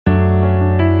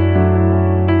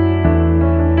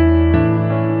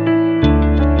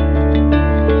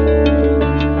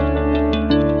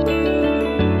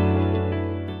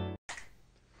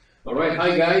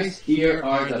guys, here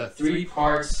are the three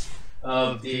parts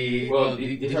of the, well,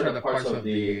 these are the parts of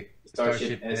the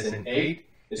Starship SN8.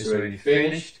 It's already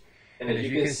finished, and as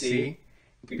you can see,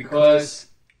 because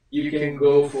you can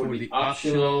go for the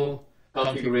optional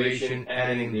configuration,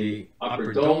 adding the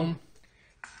upper dome,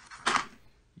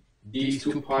 these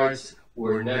two parts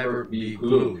will never be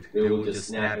glued. They will just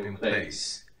snap in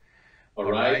place.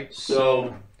 Alright,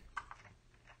 so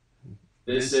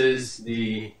this is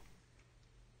the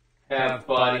half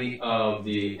body of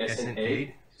the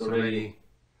SN8. It's already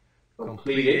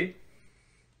completed.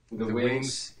 The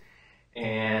wings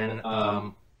and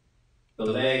the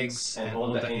legs and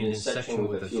all the engine section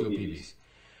with the fuel PBs.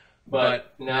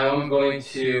 But now I'm going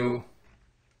to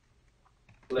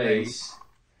place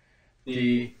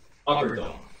the upper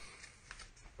dome,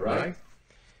 right?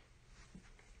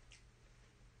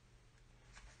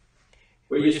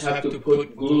 We just have to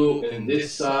put glue in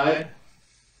this side,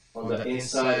 on the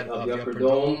inside of the upper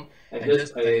dome, and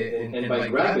just and by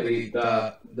gravity,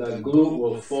 the glue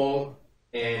will fall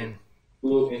and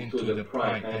glue into the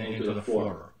prime and into the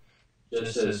former,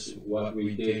 just as what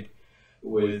we did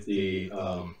with the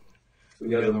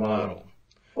other model.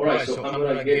 All right, so I'm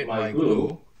gonna get my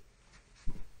glue.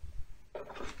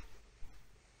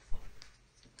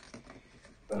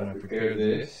 I'm gonna prepare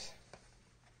this.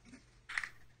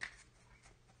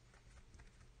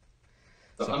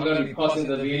 So I'm gonna be pausing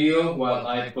the video while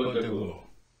I put the glue.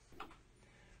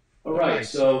 All right,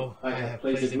 so I have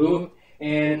placed the glue,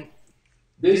 and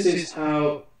this is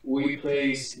how we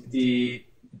place the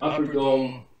upper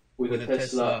dome with the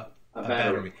Tesla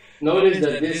battery. Notice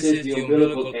that this is the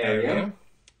umbilical area,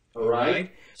 all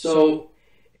right? So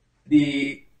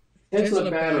the Tesla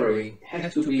battery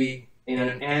has to be in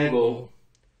an angle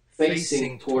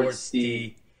facing towards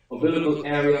the umbilical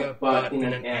area, but in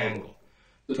an angle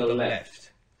to the left.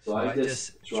 So I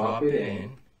just drop it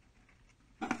in,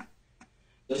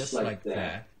 just like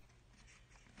that.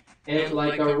 And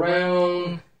like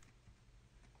around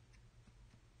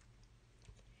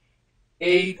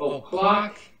 8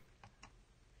 o'clock,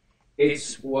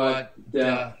 it's what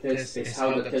is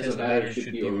how the Tesla battery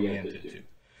should be oriented to.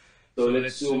 So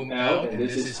let's zoom out, and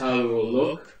this is how it will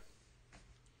look.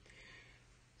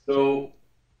 So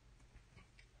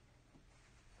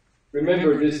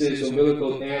remember, this is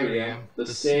umbilical area. The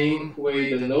same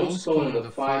way the nose cone and the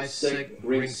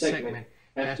 5-ring segment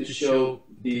have to show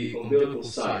the umbilical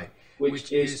side,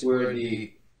 which is where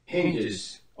the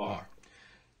hinges are.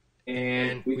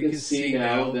 And we can see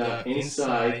now the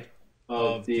inside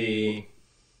of the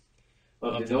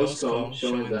nose cone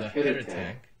showing the header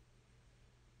tank.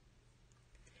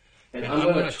 And I'm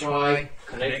going to try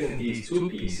connecting these two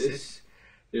pieces.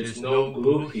 There's no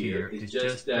glue here. It's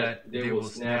just that they will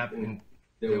snap in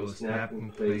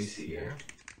place here.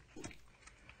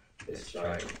 Let's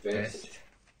try it best.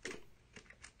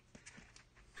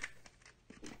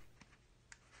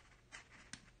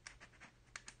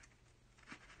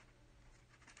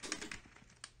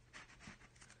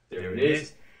 There it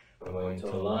is. I'm going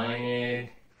to align it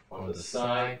on the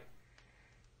side.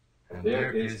 And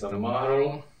there is the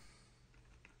model.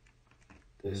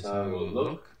 This is how it will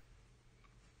look.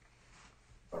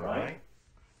 Alright.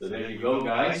 So there you go,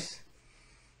 guys.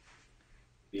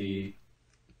 The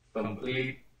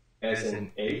complete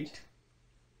SN8.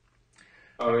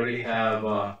 I already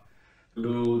have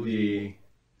glued the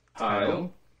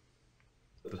tiles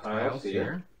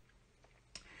here.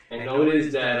 And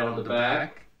notice that on the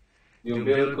back, the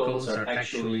umbilicals are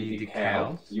actually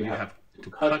decaled. You have to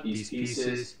cut these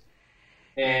pieces.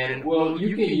 And, well,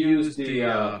 you can use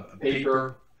the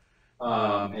paper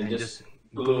and just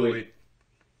glue it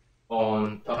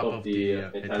on top of the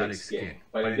metallic skin.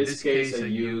 But in this case, I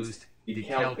used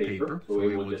decal paper, so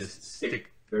it will just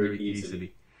stick very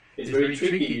easily. It's very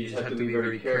tricky. You just have to be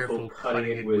very careful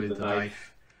cutting it with the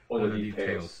knife on the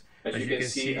details. As you can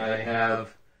see, I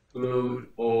have glued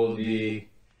all the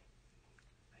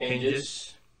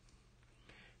hinges,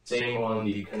 same on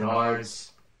the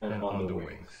canards and on the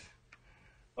wings.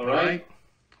 Alright,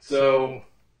 so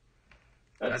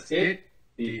that's it.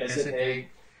 The SN8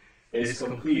 is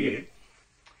completed.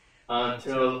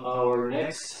 Until our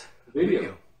next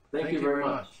video. Thank you very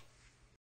much.